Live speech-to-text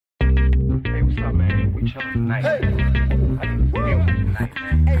up, man? We chilling tonight. Hey. I can feel it tonight,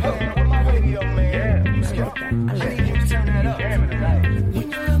 man. Hey, man, where my radio, man? Yeah. I need you to turn that up. Jamming tonight.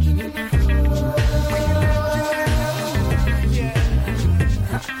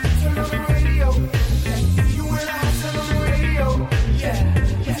 Turn on the radio. You in the house, turn on the radio. Yeah.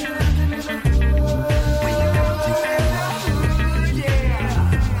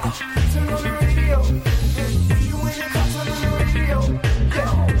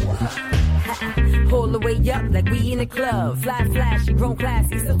 Pull the way up like we in the club. Fly flashy, grown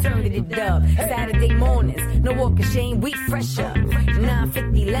classy, still turning it up. Saturday mornings, no walk of shame, we fresh up.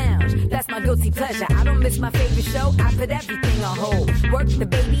 950 Lounge, that's my guilty pleasure. I don't miss my favorite show, I put everything on hold. Work the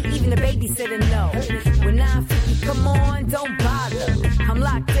baby, even the babysitter know. When 950 come on, don't bother. I'm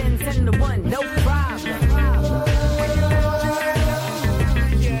locked in 10 to 1, no problem.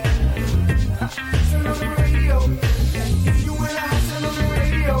 Turn on the radio. If you in the house, turn on the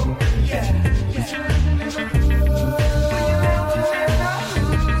radio. Yeah.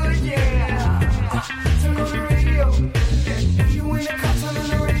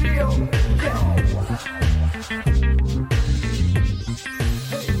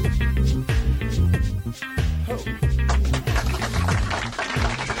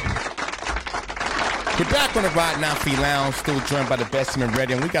 We're back on the Ride 950 Lounge, still joined by the best team in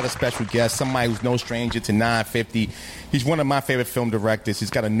radio, and we got a special guest, somebody who's no stranger to 950. He's one of my favorite film directors.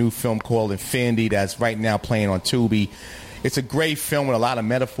 He's got a new film called Infinity that's right now playing on Tubi. It's a great film with a lot of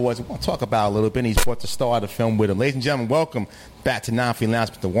metaphors. We'll talk about it a little bit. He's brought the star of the film with him. Ladies and gentlemen, welcome back to 950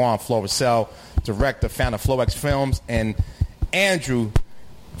 Lounge with the Juan Florexile, director, founder of Florex Films, and Andrew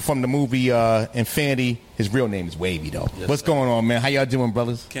from the movie Infinity. His real name is Wavy, though. Yes, what's going on, man? How y'all doing,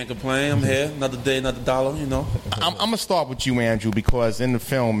 brothers? Can't complain. I'm here. Another day, another dollar, you know. I'm going to start with you, Andrew, because in the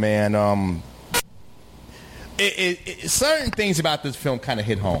film, man, certain things about this film kind of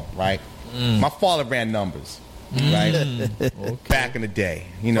hit home, right? My father ran numbers, right? Okay. Back in the day,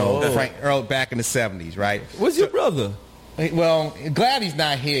 you know, Frank Earl back in the 70s, right? What's your brother? Well, glad he's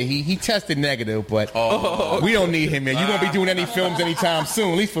not here. He tested negative, but we don't need him here. You won't be doing any films anytime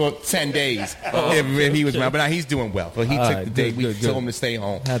soon, at least for 10 days. If he was around. But now he's doing well. But he took the day. We told him to stay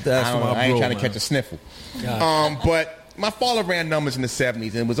home. I ain't trying to catch a sniffle. But my father ran numbers in the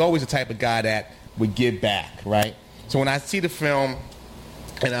 70s and was always the type of guy that would give back, right? So when I see the film,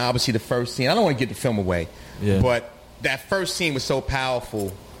 and obviously the first scene, I don't want to get the film away, but that first scene was so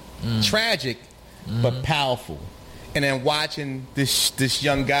powerful, tragic, but powerful. And then watching this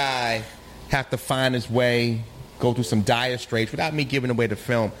young guy have to find his way, go through some dire straits without me giving away the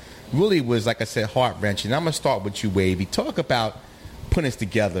film, really was, like I said, heart-wrenching. I'm going to start with you, Wavy. Talk about putting this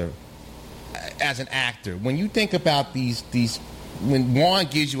together as an actor. When you think about these when Juan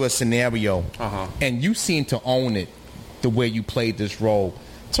gives you a scenario and you seem to own it the way you played this role,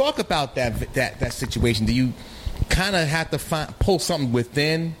 talk about that situation. Do you kind of have to pull something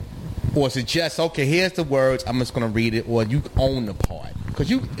within? Or is it just, okay, here's the words, I'm just going to read it, or you own the part? Because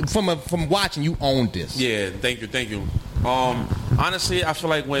you, from watching, you own this. Yeah, thank you. Honestly, I feel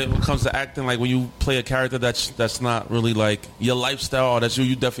like when it comes to acting, like when you play a character that's not really like your lifestyle, or that's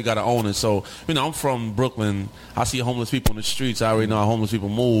you definitely got to own it. So, you know, I'm from Brooklyn. I see homeless people in the streets. I already know how homeless people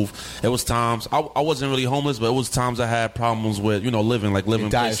move. It was times, I wasn't really homeless, but it was times I had problems with, you know, living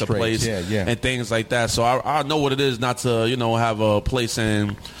place to place and things like that. So I know what it is not to, you know, have a place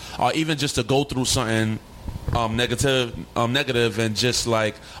in, or even just to go through something negative and just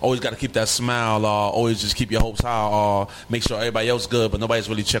like always got to keep that smile, always just keep your hopes high, make sure everybody else good, but nobody's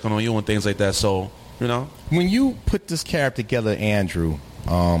really checking on you and things like that. So, you know, when you put this character together, Andrew,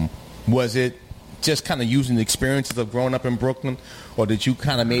 was it just kind of using the experiences of growing up in Brooklyn, or did you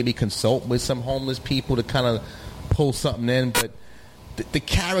kind of maybe consult with some homeless people to kind of pull something in? But the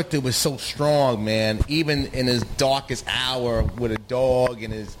character was so strong, man. Even in his darkest hour with a dog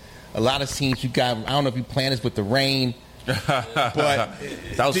and a lot of scenes you got. I don't know if you planned this with the rain, but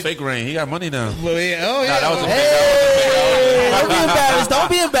that was fake rain. He got money now. Well, yeah. Oh, yeah. That was a fake. Don't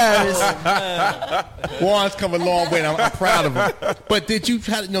be embarrassed. Juan's come a long way, and I'm proud of him. But did you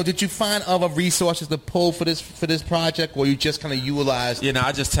find other resources to pull for this project, or you just kind of utilized?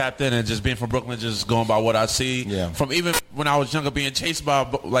 I just tapped in and just being from Brooklyn, just going by what I see. Yeah. From even when I was younger, being chased by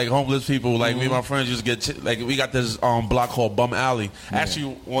like homeless people, like me and my friends used to get like we got this block called Bum Alley.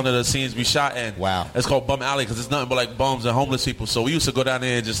 Actually, one of the scenes we shot in. Wow. It's called Bum Alley because it's nothing but like bums and homeless people. So we used to go down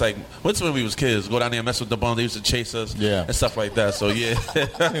there and just like, what's when we was kids, go down there and mess with the bums. They used to chase us and stuff like that. So yeah.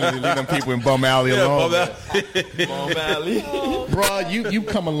 Leave them people in Bum Alley alone. Bum Alley. Bro, you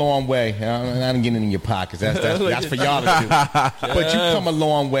come a long way. I didn't get in your pockets. That's for y'all to do. But you come a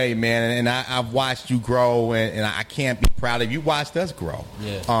long way, man. And I've watched you grow, and I can't be proud of you. Watched us grow.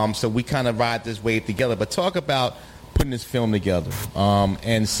 Yeah. So we kind of ride this wave together. But talk about putting this film together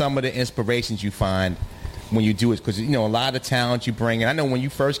and some of the inspirations you find when you do it, because a lot of the talent you bring. And I know when you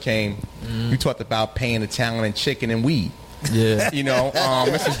first came, you talked about paying the talent in chicken and weed. Yeah.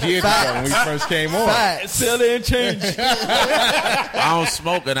 This is years ago when we first came on. Still didn't change. I don't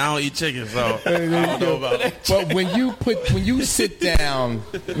smoke and I don't eat chicken, so I don't know about it. But when you sit down,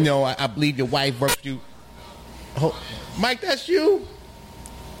 I believe your wife worked you. Oh, Mike, that's you.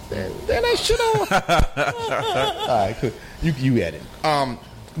 Then that shit on. All right, good. You edit.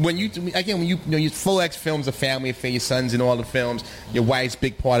 When you Florexile films a family affair, your sons in all the films, your wife's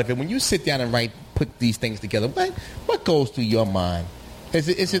big part of it. When you sit down and put these things together, what goes through your mind? Is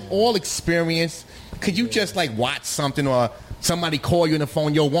it all experience? Could you just watch something or somebody call you on the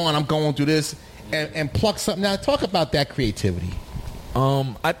phone, yo, Juan, I'm going through this, and pluck something out? Talk about that creativity.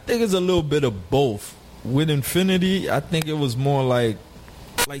 I think it's a little bit of both. With Infinity, I think it was more like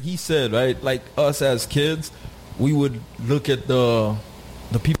he said, right? Like us as kids, we would look at the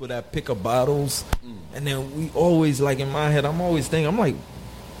people that pick up bottles, and then we always, in my head, I'm always thinking, I'm like,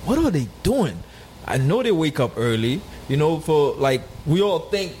 what are they doing? I know they wake up early, for we all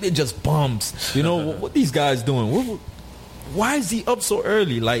think they're just bums. What these guys doing? Why is he up so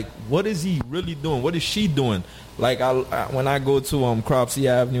early? What is he really doing? What is she doing? When I go to Cropsey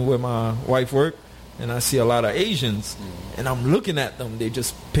Avenue where my wife works, and I see a lot of Asians, and I'm looking at them, they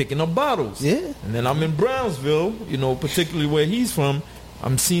just picking up bottles. Yeah. And then I'm in Brownsville, particularly where he's from,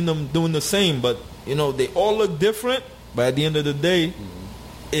 I'm seeing them doing the same, but they all look different. But at the end of the day,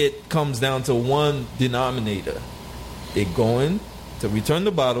 it comes down to one denominator. They're going to return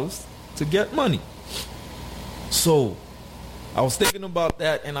the bottles to get money. So I was thinking about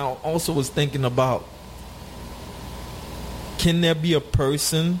that, and I also was thinking about, can there be a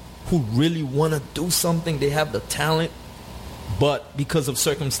person who really want to do something? They have the talent, but because of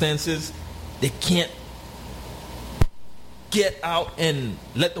circumstances, they can't get out and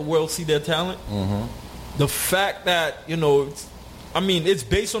let the world see their talent. The fact that it's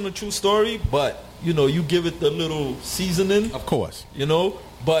based on a true story, but you give it the little seasoning, Of course.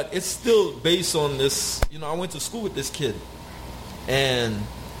 but it's still based on this. I went to school with this kid, and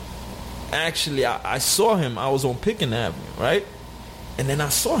actually I saw him. I was on Pickens Avenue, right? And then I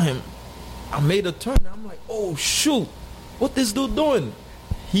saw him. I made a turn. I'm like, oh shoot, what this dude doing?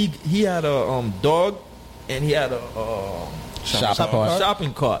 He had a dog, and he had a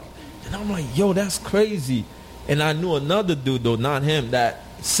shopping cart. And I'm like, yo, that's crazy. And I knew another dude, though, not him, that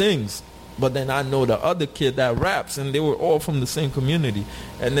sings. But then I know the other kid that raps, and they were all from the same community.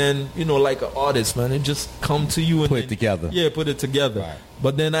 And then, like an artist, man, it just come to you and Put it together. Yeah, put it together. Right.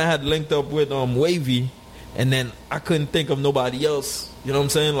 But then I had linked up with Wavy, and then I couldn't think of nobody else, you know what I'm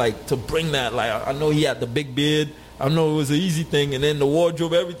saying, to bring that. I know he had the big beard. I know it was an easy thing, and then the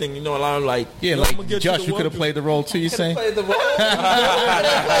wardrobe, everything, and I'm like, Yeah, I'm gonna get Josh, you could have played the role too, you saying? Played the role.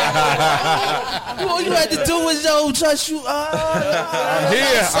 All you had to do was, Josh, you. I'm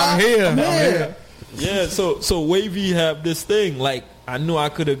here. Yeah, so Wavy have this thing. I knew I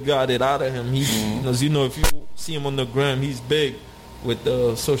could have got it out of him. He, if you see him on the gram, he's big with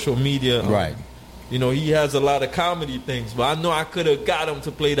the social media. Right. He has a lot of comedy things, but I know I could have got him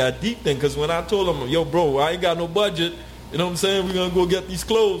to play that deep thing, because when I told him, yo, bro, I ain't got no budget, you know what I'm saying, we're going to go get these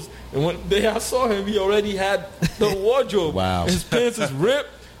clothes. And when I saw him, he already had the wardrobe. Wow. His pants is ripped.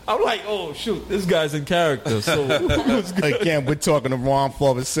 I'm like, oh, shoot, this guy's in character. So it was good. Again, we're talking to Ron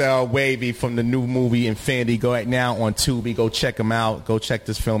Florexile, Wavy, from the new movie Infinity. Go right now on Tubi. Go check him out. Go check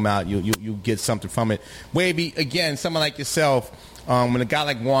this film out. You get something from it. Wavy, again, someone like yourself, when a guy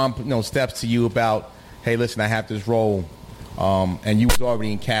like Juan steps to you about, hey, listen, I have this role, and you was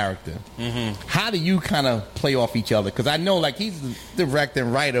already in character. How do you kind of play off each other? Because I know he's the director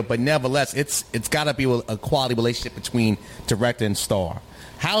and writer, but nevertheless, it's got to be a quality relationship between director and star.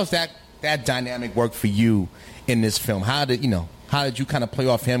 How does that dynamic work for you in this film? How did you kind of play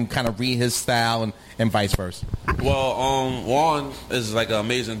off him, kind of read his style, and vice versa? Well, Juan is an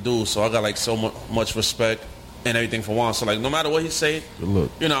amazing dude, so I got so much respect and everything for Juan. So no matter what he say, look,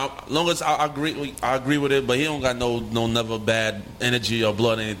 as long as I agree with it, but he don't got no never bad energy or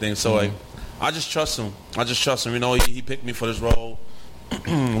blood or anything. So I just trust him. He picked me for this role.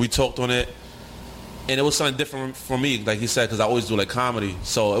 We talked on it, and it was something different for me, like he said, because I always do comedy.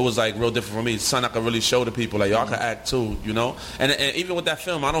 So it was real different for me. It's something I could really show to people, y'all can act too, And even with that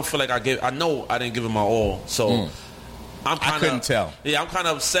film, I don't feel like I know I didn't give it my all. So I couldn't tell. Yeah, I'm kind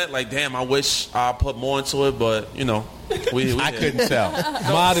of upset. Like, damn, I wish I put more into it, but you know, I couldn't tell.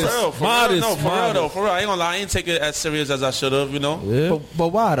 Modest. For real. I ain't gonna lie, I ain't take it as serious as I should have. You know. Yeah. But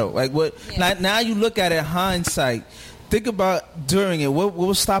why though? Like what? Now you look at it hindsight. Think about during it. What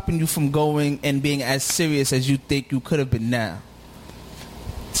was stopping you from going and being as serious as you think you could have been now?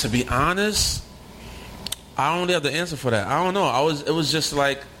 To be honest, I don't really have the answer for that. I don't know. It was just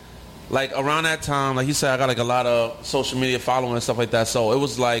like around that time, like he said, I got like a lot of social media following and stuff like that. So it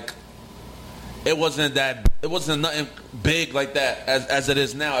was like, it wasn't nothing big like that as it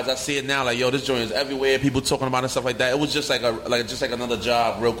is now. As I see it now, like, yo, this joint is everywhere. People talking about it and stuff like that. It was just like another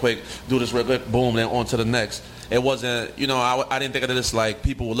job, real quick. Do this real quick, boom, then on to the next. It wasn't, you know, I didn't think of this like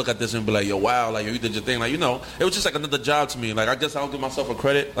people would look at this and be like, yo, wow, like, you did your thing. Like, you know, it was just like another job to me. Like, I guess I don't give myself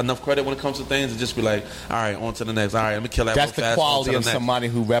enough credit when it comes to things, and just be like, all right, on to the next. All right, let me kill that. That's the fast, quality of somebody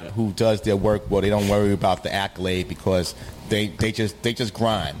who does their work well. They don't worry about the accolade because they just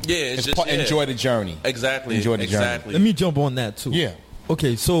grind. Yeah, it's just enjoy the journey. Exactly. Enjoy the journey. Let me jump on that too. Yeah.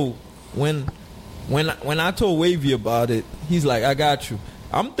 Okay, so when I told Wavy about it, he's like, I got you.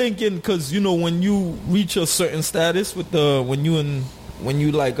 I'm thinking, because, you know, when you reach a certain status with when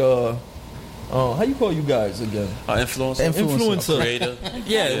you like how you call you guys again? Influencer. Creator.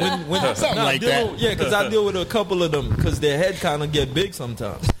 Yeah, when something like that. Yeah, because I deal with a couple of them because their head kind of get big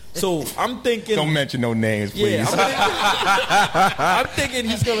sometimes. So I'm thinking. Don't mention no names, please. Yeah, I'm thinking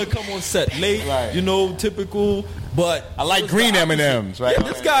he's gonna come on set late. Right. You know, typical. But I like green M&Ms, right? Yeah,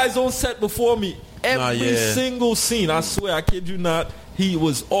 this guy's on set before me. Every single scene, I swear, I kid you not, he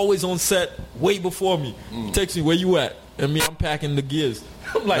was always on set way before me. Text me, where you at? And me, I'm packing the gears.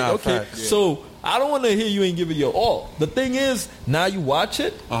 I'm like, okay, so I don't want to hear you ain't giving your all. The thing is, now you watch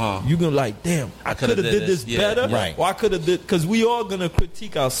it, you're going to like, damn, I could have did this better. Right. Or I could have did, because we all going to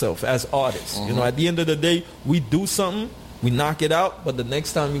critique ourselves as artists. You know, at the end of the day, we do something, we knock it out, but the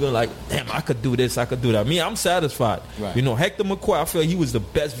next time you're going to like, damn, I could do this, I could do that. Me, I'm satisfied. Right. You know, Hector McCoy, I feel he was the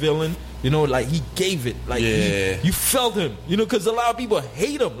best villain. You know, like he gave it. Like you felt him. You know, because a lot of people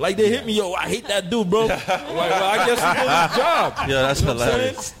hate him. Like they hit me, yo, I hate that dude, bro. Like, well, I guess he did his job. Yeah, that's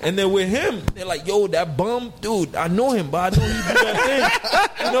hilarious. And then with him, they're like, yo, that bum, dude, I know him, but I know he do that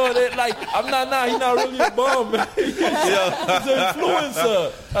thing. You know, they're like, he's not really a bum. He's an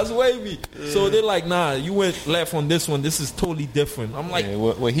influencer. That's Wavy. So they're like, nah, you went left on this one. This is totally different. I'm like,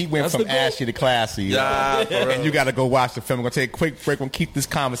 well, he went from ashy to classy. And you got to go watch the film. We're going to take a quick break. We'll keep this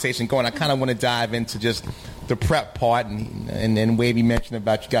conversation going. I kind of want to dive into just the prep part, and then Wavy mentioned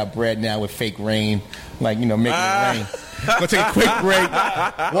about you got bread now with fake rain, like, you know, making it rain. We'll take a quick break.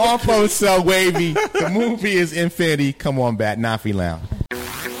 One for so Wavy. The movie is Infinity. Come on back. Nafi Lounge.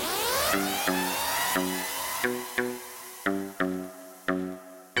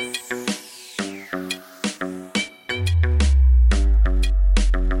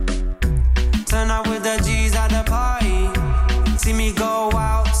 Turn up with the G's at the party. See me go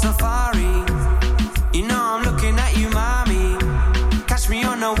out safari. You know I'm looking at you, mommy. Catch me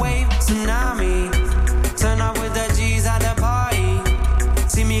on a wave, tsunami. Turn up with the G's at the party.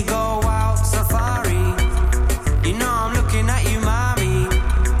 See me go out safari. You know I'm looking at you, mommy.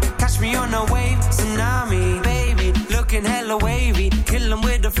 Catch me on a wave, tsunami. Baby, looking hella wavy. Kill 'em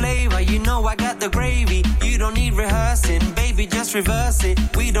with the flavor. You know I got the gravy. You don't need rehearsing, baby, just reverse it.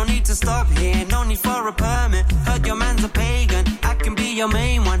 We don't need to stop here, no need for a permit. Heard your man's a pagan, I can be your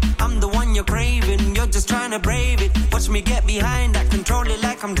main one. I'm the one you're craving, you're just trying to brave it. Watch me get behind, I control it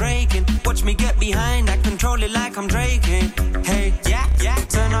like I'm draking. Watch me get behind, I control it like I'm draking. Hey, yeah,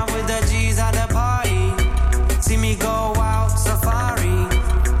 turn up with the G's at the party. See me go out safari.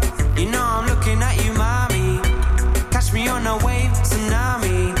 You know I'm looking at you, mommy. Catch me on a wave,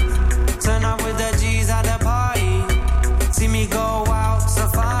 tsunami. Turn up with the G's at the party. See me go out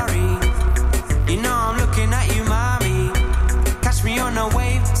safari. You know I'm looking at you, mommy. Catch me on a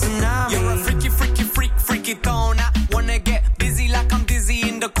wave, tsunami. You're a freaky toner. Wanna get busy like I'm dizzy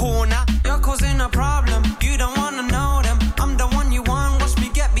in the corner. You're causing a problem, you don't wanna know them. I'm the one you want, watch me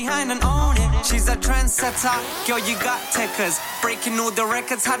get behind and own it. She's a trendsetter, girl, you got techers. Breaking all the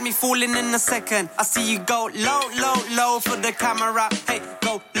records, had me falling in a second. I see you go low for the camera. Hey,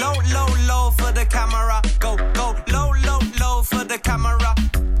 go low for the camera. Go low for the camera.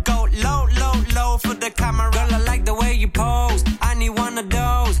 Go low for the camera. Girl, I like the way you pose. I need one of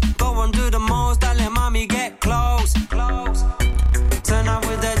those. Go and do the most. I let mommy get close. Turn up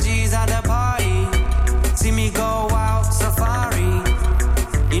with the G's at the party. See me go out safari.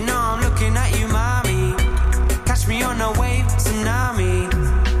 You know I'm looking at you, mommy. Catch me on a wave, tsunami.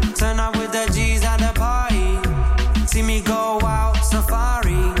 Turn up with the G's at the party. See me go out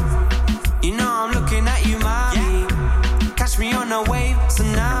safari. You know I'm looking at you, mommy.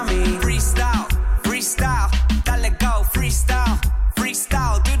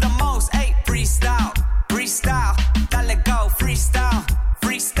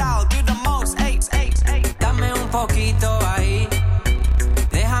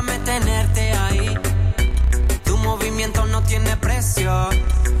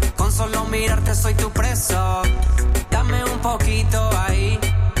 mirarte soy tu preso. Dame un poquito ahí,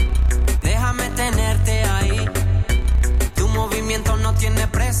 déjame tenerte ahí. Tu movimiento no tiene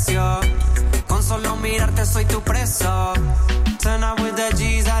precio, con solo mirarte soy tu preso. Turn up with the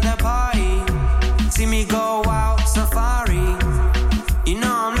G's at the party, see me go out safari. You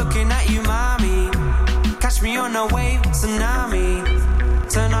know I'm looking at you, mommy. Catch me on a wave, tsunami.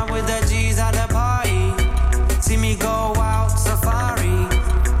 Turn up with the G's at the party, see me go out safari.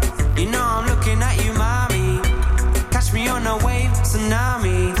 You know I'm looking at you, mommy. Catch me on a wave,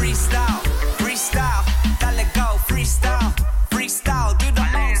 tsunami. Freestyle, freestyle, dale go, freestyle, freestyle, do the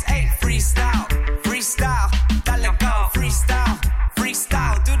most, hey, freestyle, freestyle, dale go, freestyle,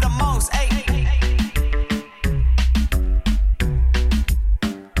 freestyle, do the most, hey.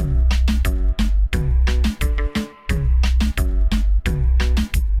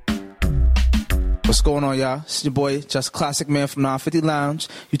 What's going on, y'all? It's your boy, Just Classic Man from 950 Lounge.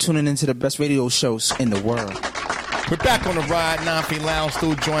 You're tuning into the best radio shows in the world. We're back on the ride, 950 Lounge,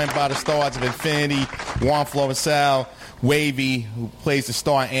 still joined by the stars of Infinity, Juan Florexile, Wavy, who plays the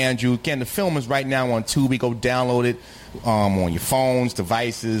star Andrew. Again, the film is right now on Tubi. Go download it on your phones,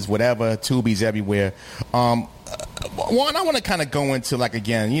 devices, whatever. Tubi's everywhere. Juan, I want to kind of go into, like,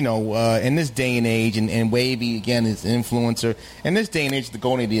 again, you know, in this day and age, and Wavy, again, is an influencer. In this day and age, the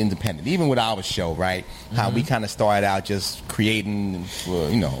going to the independent, even with our show, right? How we kind of started out just creating, for,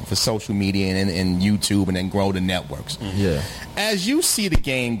 you know, for social media and YouTube, and then grow the networks. Yeah. As you see the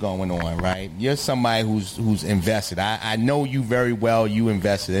game going on, right? You're somebody who's invested. I know you very well. You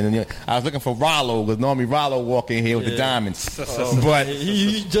invested, and I was looking for Rollo, because normally Rollo walk in here with the diamonds, but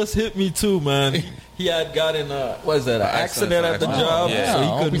he just hit me too, man. He had gotten what is that? An accident at the job, so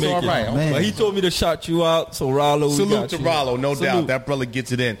he couldn't make it. Right. But he told me to shout you out. So Rollo, salute to Rollo, no doubt. That brother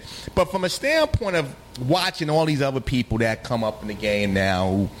gets it in. But from a standpoint of watching all these other people that come up in the game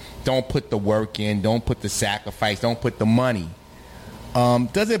now who don't put the work in, don't put the sacrifice, don't put the money,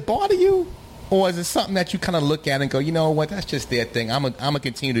 does it bother you? Or is it something that you kind of look at and go, you know what, that's just their thing. I'm gonna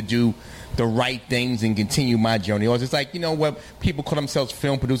continue to do the right things and continue my journey. Or it's like, you know what, people call themselves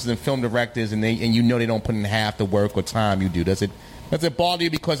film producers and film directors, and you know they don't put in half the work or time you do. Does it bother you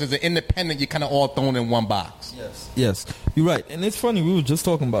because as an independent, you're kind of all thrown in one box? Yes, you're right. And it's funny, we were just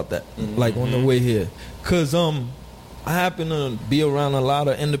talking about that, like on the way here. Because I happen to be around a lot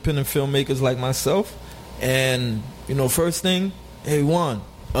of independent filmmakers like myself. And, you know, first thing, hey, Juan,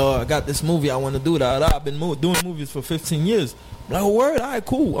 I got this movie I want to do. I've been doing movies for 15 years. I'm like, oh, word, all right,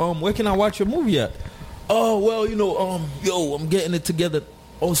 cool. Where can I watch your movie at? Oh, well, you know, I'm getting it together.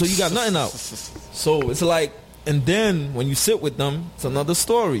 Oh, so you got nothing out. So it's like, and then when you sit with them, it's another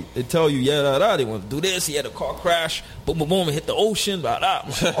story. They tell you, they want to do this. He had a car crash, boom, boom, boom, and hit the ocean, I'm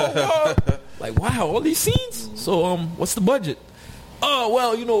like, oh, God. Like, wow, all these scenes? So what's the budget? Oh,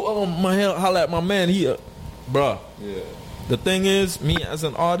 well, you know, holla at my man here. Bruh. Yeah. The thing is, me as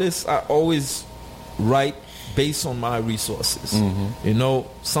an artist, I always write based on my resources. You know,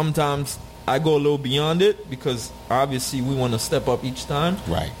 sometimes I go a little beyond it because obviously we want to step up each time.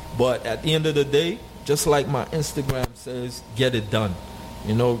 Right. But at the end of the day, just like my Instagram says, get it done.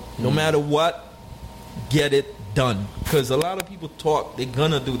 You know, no matter what, get it done. Because a lot of people talk, they're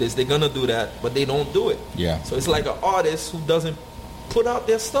going to do this, they're going to do that, but they don't do it. Yeah. So it's like an artist who doesn't put out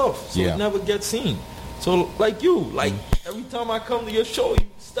their stuff, so it never gets seen. So like you, like every time I come to your show, you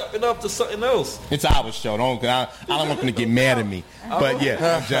stepping up to something else. It's our show. I don't want them to get mad at me. But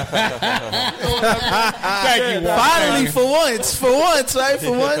yeah. Thank you. Finally, for once, right?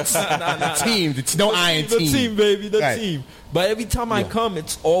 For once. The team. It's no iron team. The team, baby. The team. But every time I come,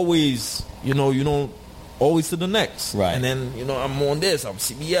 it's always, you know, always to the next. Right. And then, you know, I'm on this. I'm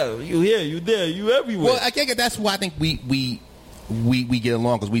CBL. You here, you there, you everywhere. Well, I think that's why I think we get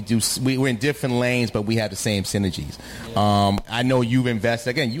along, because we're in different lanes, but we have the same synergies. I know you've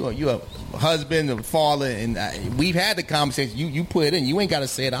invested. Again, you're a husband, a father, and we've had the conversation. You put it in. You ain't got to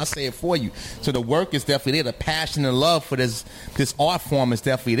say it. I'll say it for you. So the work is definitely there. The passion and love for this art form is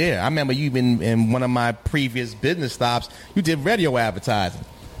definitely there. I remember you in one of my previous business stops, you did radio advertising.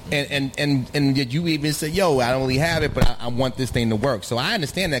 And you even said, yo, I don't really have it, but I want this thing to work. So I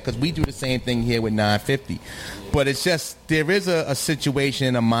understand that, because we do the same thing here with 950. But it's just, there is a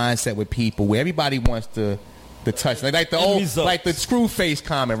situation, a mindset with people where everybody wants to touch. Like the old, like the screw face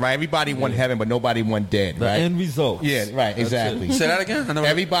comment, right? Everybody want heaven, but nobody want dead, right? The end result. Yeah, right, exactly. Say that again?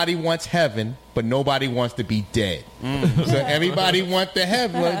 Everybody wants heaven, but nobody wants to be dead. So everybody wants to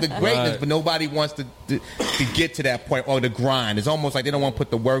have the greatness, but nobody wants to get to that point, or the grind. It's almost like they don't want to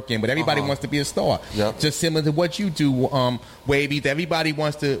put the work in, but everybody wants to be a star. Yep. Just similar to what you do, Wavy. Everybody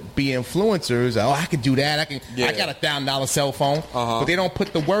wants to be influencers. Oh, I can do that. I got a $1,000 cell phone, but they don't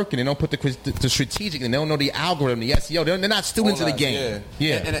put the work in. They don't put the strategic, and they don't know the algorithm, the SEO. They're not students of the game.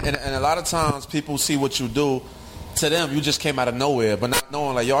 Yeah. And a lot of times people see what you do. To them, you just came out of nowhere, but not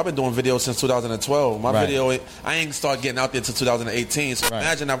knowing, like, yo, I've been doing videos since 2012. My video, I ain't start getting out there until 2018. So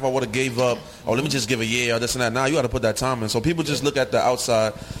imagine if I would have gave up, let me just give a year or this and that. Now you got to put that time in. So people just look at the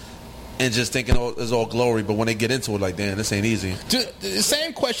outside and just thinking, it's all glory. But when they get into it, like, damn, this ain't easy. The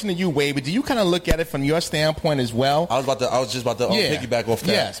same question to you, Wavy. Do you kind of look at it from your standpoint as well? I was just about to piggyback off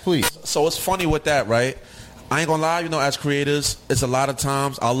that. Yes, please. So it's funny with that, right? I ain't gonna lie, as creators, it's a lot of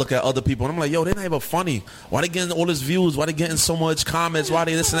times I'll look at other people and I'm like, yo, they're not even funny. Why they getting all these views? Why they getting so much comments? Why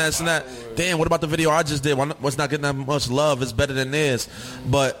they this and that, this and that? Damn, what about the video I just did? What's not getting that much love? It's better than theirs.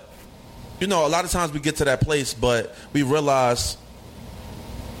 But, a lot of times we get to that place, but we realize,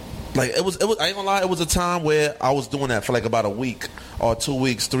 like, it was. I ain't gonna lie, it was a time where I was doing that for like about a week or 2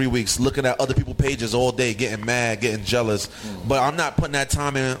 weeks, 3 weeks, looking at other people's pages all day, getting mad, getting jealous. But I'm not putting that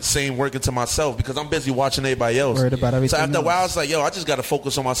time in, same work into myself because I'm busy watching everybody else. Worried about everything so after else. a while, it's like, yo, I just got to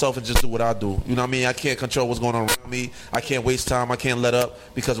focus on myself and just do what I do. You know what I mean? I can't control what's going on around me. I can't waste time. I can't let up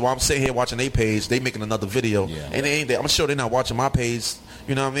because while I'm sitting here watching their page, they making another video. Yeah. And they ain't there. I'm sure they're not watching my page.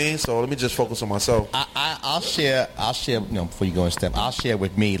 You know what I mean? So let me just focus on myself. I'll share, before you go in step, I'll share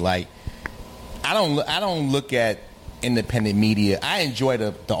with me, like, I don't look at independent media. I enjoy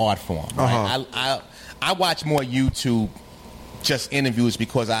the art form. Right? I watch more YouTube, just interviews,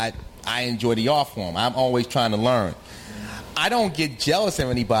 because I enjoy the art form. I'm always trying to learn. I don't get jealous of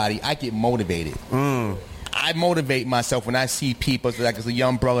anybody. I get motivated. I motivate myself when I see people. Like, there's a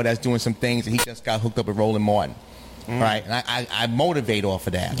young brother that's doing some things, and he just got hooked up with Roland Martin. Right? And I motivate off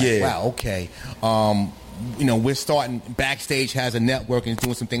of that. Like, wow, okay. We're starting. Backstage has a network and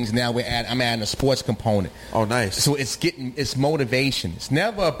doing some things now. I'm adding a sports component. Oh, nice. So it's motivation. It's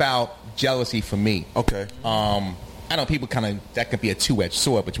never about jealousy for me. Okay. I know people that could be a two-edged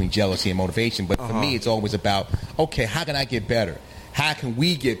sword between jealousy and motivation, but for me, it's always about, okay, how can I get better? How can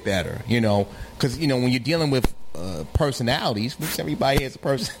we get better? Because when you're dealing with personalities, which everybody has a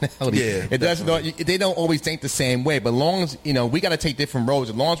personality. Yeah, it doesn't. They don't always think the same way. But as long as we got to take different roads.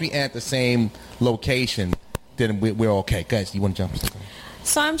 As long as we at the same location, then we're okay. Guys, you want to jump?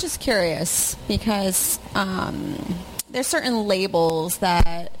 So I'm just curious because there's certain labels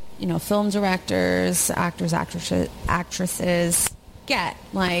that film directors, actors, actresses get.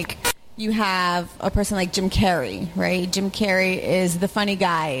 Like, you have a person like Jim Carrey, right? Jim Carrey is the funny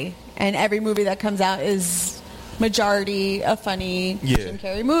guy, and every movie that comes out is majority a funny Jim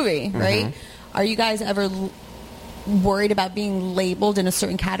Carrey movie, right? Are you guys ever worried about being labeled in a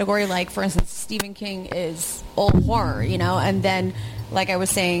certain category? Like, for instance, Stephen King is all horror, and then, like I was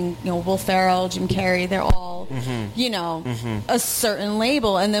saying, Will Ferrell, Jim Carrey, they're all, a certain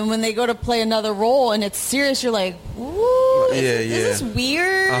label. And then when they go to play another role and it's serious, you're like, ooh, is this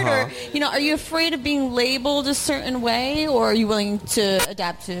weird? Or, are you afraid of being labeled a certain way, or are you willing to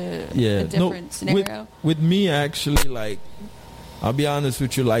adapt to a different scenario? With me, actually, like, I'll be honest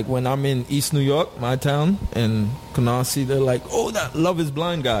with you, like, when I'm in East New York, my town, and Canarsie, they're like, oh, that Love is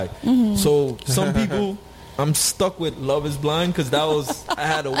Blind guy. So some people, I'm stuck with Love is Blind because I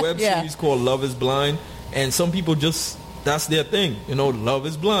had a web series called Love is Blind, and some people that's their thing, Love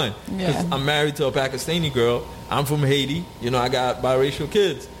is Blind. Because I'm married to a Pakistani girl. I'm from Haiti. I got biracial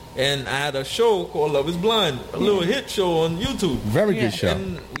kids. And I had a show called Love is Blind, a little hit show on YouTube. Very good show.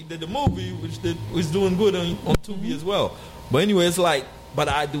 And we did the movie, which was doing good on Tubi as well. But anyway, it's like, but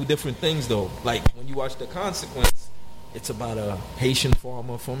I do different things, though. Like, when you watch The Consequence, it's about a Haitian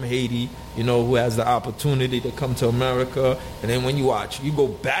farmer from Haiti, who has the opportunity to come to America. And then when you go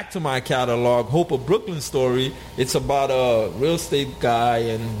back to my catalog, Hope of Brooklyn Story, it's about a real estate guy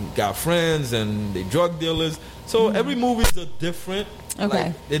and got friends and they drug dealers. So every movie's a different. Okay.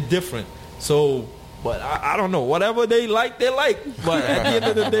 Like, they're different. So, but I don't know. Whatever they like, they like. But at the end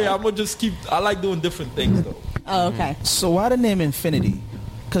of the day, I'm going to just I like doing different things, though. Oh, okay. So why the name Infinity?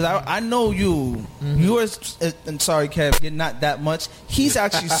 Because I know you. Yours, and sorry, Kev, you're not that much. He's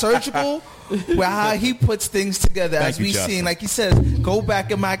actually surgical with how he puts things together. Thank as you, we've Justin. seen, like he says, go back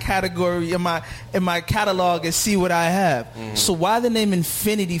in my category, in my catalog, and see what I have. So why the name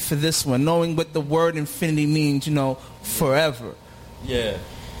Infinity for this one? Knowing what the word infinity means, forever. Yeah.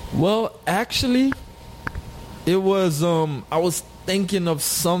 Well, actually, it was. I was thinking of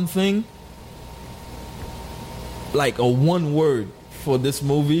something like a one word for this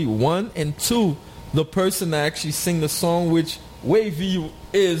movie. 1 and 2, the person that actually sing the song, which Wavy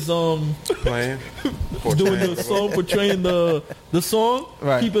is Playing. doing the song, portraying the song,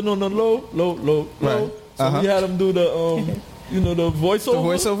 Right. keep it on the low. Right. So we had him do the the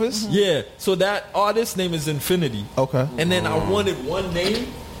voiceover. The voiceovers? Yeah. So that artist name is Infinity. Okay. And then I wanted one name,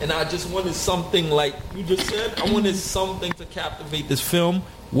 and I just wanted something like you just said. I wanted something to captivate this film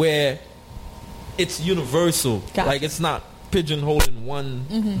where it's universal. Gotcha. Like it's not pigeonholing one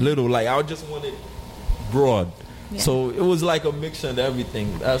little. Like I just wanted broad. Yeah. So it was like a mixture of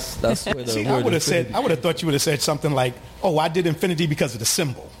everything. That's where the See, word I would have Infinity- thought you would have said something like, "Oh, I did Infinity because of the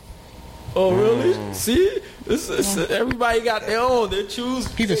symbol." Oh really? See, everybody got their own. They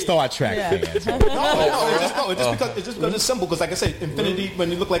choose. He's a Star Trek fan. It's just because it's the symbol. Because, like I said, Infinity, when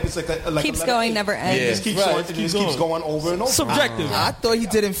you look like it's like a Keeps letter going, A, never ends. It just keeps Right, going. it It keeps just keeps going. going over and over. Subjective. I thought he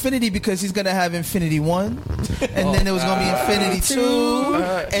did Infinity because he's gonna have Infinity 1, and then there was gonna be Infinity 2,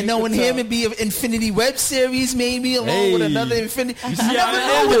 and knowing him and be an Infinity web series maybe along with Hey. another Infinity. You see never how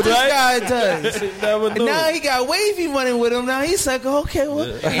know it what ended, this right? guy does. Never And know. now he got Wavy running with him. Now he's like, okay, well,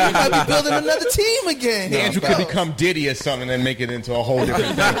 he might be building another team again. Andrew could become Diddy or something and make it into a whole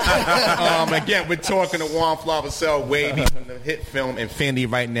different thing. Again, we're talking to Juan Florexile, Wavy from the hit film Infinity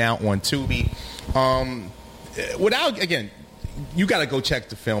right now on Tubi. Again, you got to go check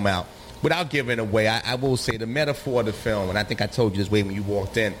the film out. Without giving it away, I will say the metaphor of the film, and I think I told you this way when you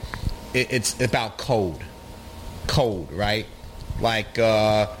walked in, it's about code. Code, right? Like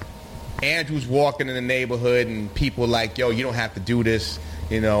Andrew's walking in the neighborhood and people like, yo, you don't have to do this.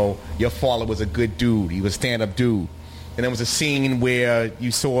 Your father was a good dude. He was a stand-up dude. And there was a scene where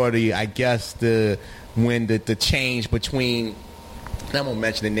you saw the change between, and I won't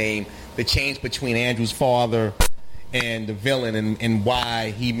mention the name, the change between Andrew's father and the villain and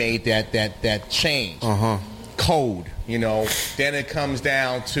why he made that change. Code, Then it comes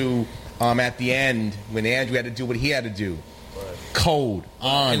down to at the end when Andrew had to do what he had to do. Code,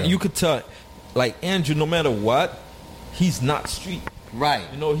 honor. And you could tell, like Andrew, no matter what, he's not street. Right.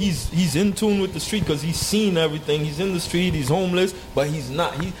 He's in tune with the street because he's seen everything. He's in the street. He's homeless, but he's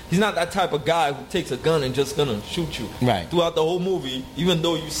not that type of guy who takes a gun and just gonna shoot you. Right. Throughout the whole movie, even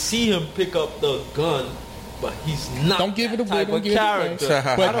though you see him pick up the gun, but he's not. Don't give it that away. type Don't of give character. it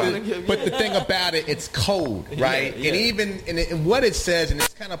away. I don't give- But the thing about it, it's code, right? Yeah. And even in what it says, and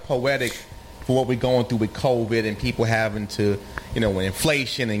it's kind of poetic for what we're going through with COVID and people having to, with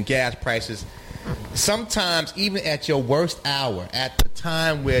inflation and gas prices. Sometimes, even at your worst hour, at the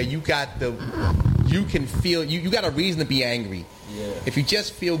time where you got a reason to be angry. Yeah. If you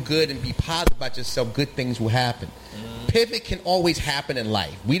just feel good and be positive about yourself, good things will happen. Pivot can always happen in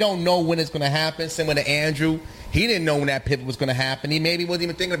life. We don't know when it's going to happen. Similar to Andrew, he didn't know when that pivot was going to happen. He maybe wasn't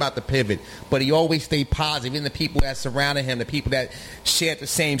even thinking about the pivot, but he always stayed positive. Even the people that surrounded him, the people that shared the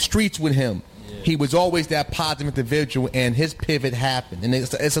same streets with him, he was always that positive individual, and his pivot happened. And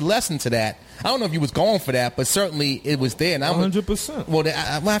it's a lesson to that. I don't know if you was going for that, but certainly it was there. And 100%. Well,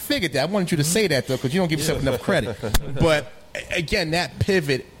 I figured that. I wanted you to say that, though, because you don't give yourself enough credit. But, again, that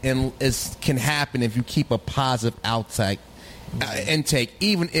pivot can happen if you keep a positive outside intake,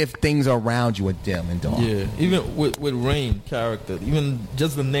 even if things around you are dim and dark. Yeah, even with Rain character, even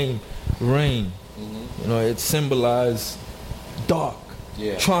just the name Rain, it symbolized dark,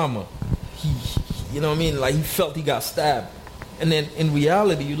 trauma. He like he felt he got stabbed, and then in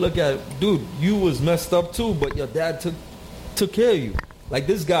reality, you look at it, dude, you was messed up too, but your dad took care of you. Like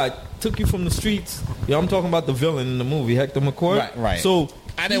this guy took you from the streets. I'm talking about the villain in the movie, Hector McCoy. Right. So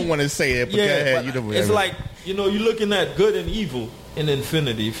I didn't want to say it, but go ahead. But it's like you're looking at good and evil in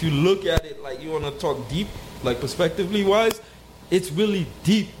Infinity. If you look at it like you want to talk deep, like perspectively wise, it's really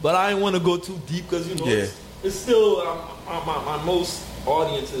deep. But I didn't want to go too deep because it's still my most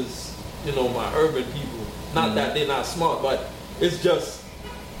audiences. My urban people. Not that they're not smart, but it's just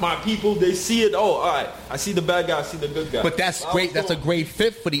my people. They see it. Oh, all right. I see the bad guy. I see the good guy. But that's great. That's a great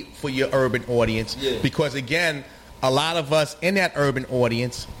fit for your urban audience because again, a lot of us in that urban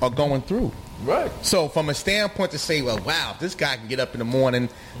audience are going through. Right. So from a standpoint to say, well, wow, this guy can get up in the morning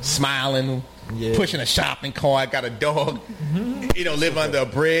smiling, pushing a shopping cart, got a dog, live under a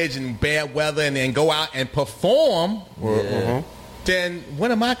bridge in bad weather, and then go out and perform. Then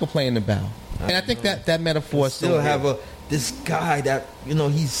what am I complaining about? And I think that metaphor still have this guy that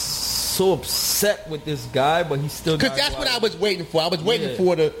he's so upset with this guy, but he's still because that's what I was waiting for. I was waiting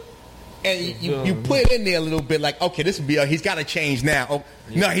for and you put it in there a little bit like, okay, this would be he's got to change now. Oh,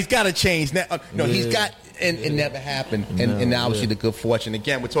 no, he's got to change now. No, he's got and it never happened. And obviously the good fortune.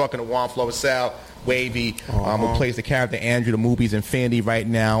 Again, we're talking to Juan Florexile, Wavy, who plays the character Andrew. The movie's Infinity right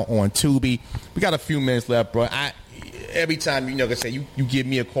now on Tubi. We got a few minutes left, bro. every time like I say, you give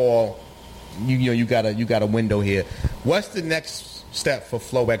me a call, you got a window here. What's the next step for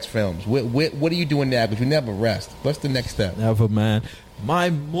FloX Films? What are you doing now? Because you never rest. What's the next step? Never, man. My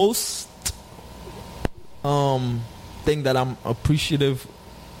most thing that I'm appreciative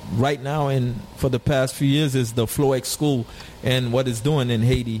right now and for the past few years is the FloX School and what it's doing in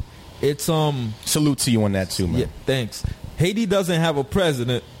Haiti. It's salute to you on that too, man. Yeah, thanks. Haiti doesn't have a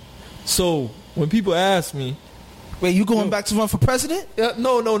president, so when people ask me, wait, you going back to run for president?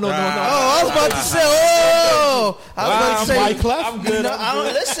 No. Oh, I was about to say. I'm good.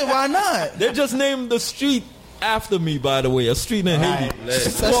 Listen, why not? They just named the street after me, by the way, a street in Haiti.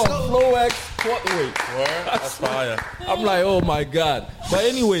 It's called FloX. That's fire. I'm like, oh my God. But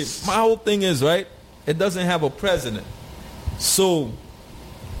anyway, my whole thing is, right, it doesn't have a president. So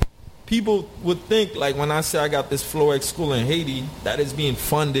people would think, like when I say I got this FloX school in Haiti, that is being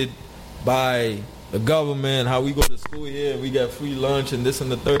funded by the government, how we go to school here, we got free lunch and this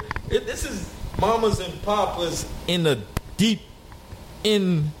and the third. This is mamas and papas in the deep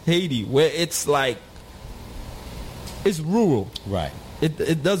in Haiti where it's like, it's rural. Right.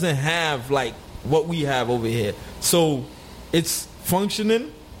 It doesn't have like what we have over here. So it's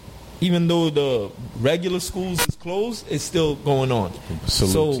functioning. Even though the regular schools is closed, it's still going on.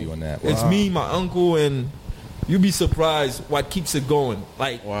 Salute to you on that. It's me, my uncle, and you'd be surprised what keeps it going.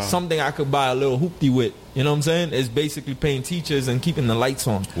 Like something I could buy a little hoopty with. You know what I'm saying? It's basically paying teachers and keeping the lights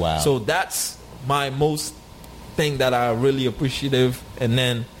on. Wow. So that's my most thing that I really appreciative. And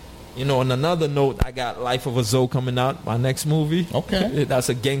then, on another note, I got Life of a Zoe coming out, my next movie. Okay. That's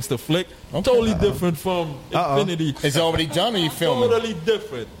a gangster flick. Okay. Totally different from Infinity. It's already done or you filming? Totally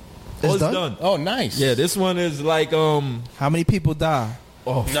different. It's done. Oh, nice. Yeah, this one is like how many people die?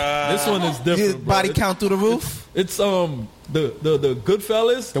 Oh, this one is different. Body count through the roof? It's the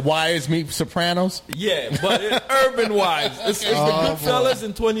Goodfellas. The Wires meet Sopranos. Yeah, but urban wise, it's the Goodfellas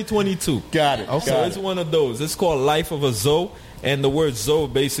in 2022. Got it. Okay. So it's one of those. It's called Life of a Zoe, and the word Zoe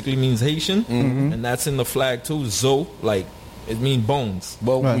basically means Haitian, and that's in the flag too. Zoe, like it means bones.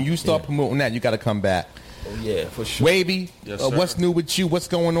 Well, when you start promoting that, you got to come back. Oh, yeah, for sure. Wavy, Yes, what's new with you? What's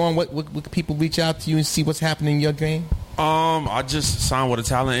going on? What can people reach out to you and see what's happening in your game? I just signed with a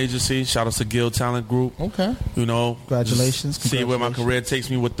talent agency. Shout out to Guild Talent Group. Okay. Congratulations. See where my career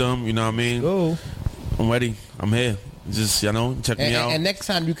takes me with them. You know what I mean? Go. I'm ready. I'm here. Just, check me out. And next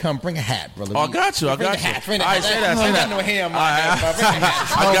time you come, bring a hat, brother. Oh, I got you. Bring the hat. All right, say that. I got no hair on my head, but bring the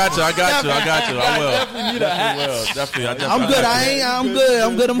hat. I got you. I will. Definitely need a hat. Definitely. I'm good.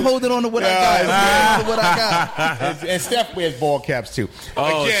 I'm good. I'm holding on to what I got. And Steph wears ball caps, too.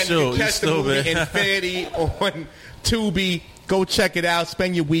 Oh, Again, shoot. you can catch the movie Infinity on Tubi. Go check it out.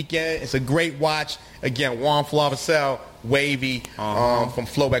 Spend your weekend. It's a great watch. Again, Juan Florexile, Wavy from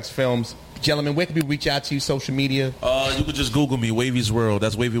FloX Films. Gentlemen, where can we reach out to you, social media? You could just Google me, Wavy's World.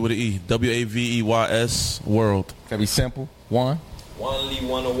 That's Wavy with an E. WAVEYS World. Very simple. Juan? Wanly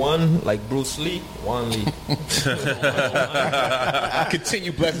 101, like Bruce Lee. Wanly.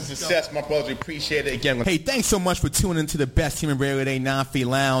 Continue blessing success, my brothers. We appreciate it. Again, hey, thanks so much for tuning into the best human radio today, 9-Feet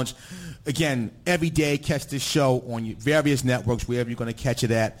Lounge. Again, every day, catch this show on your various networks, wherever you're going to catch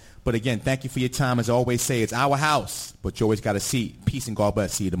it at. But again, thank you for your time. As I always say, it's our house, but you always got a seat. Peace and God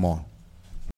bless. See you tomorrow.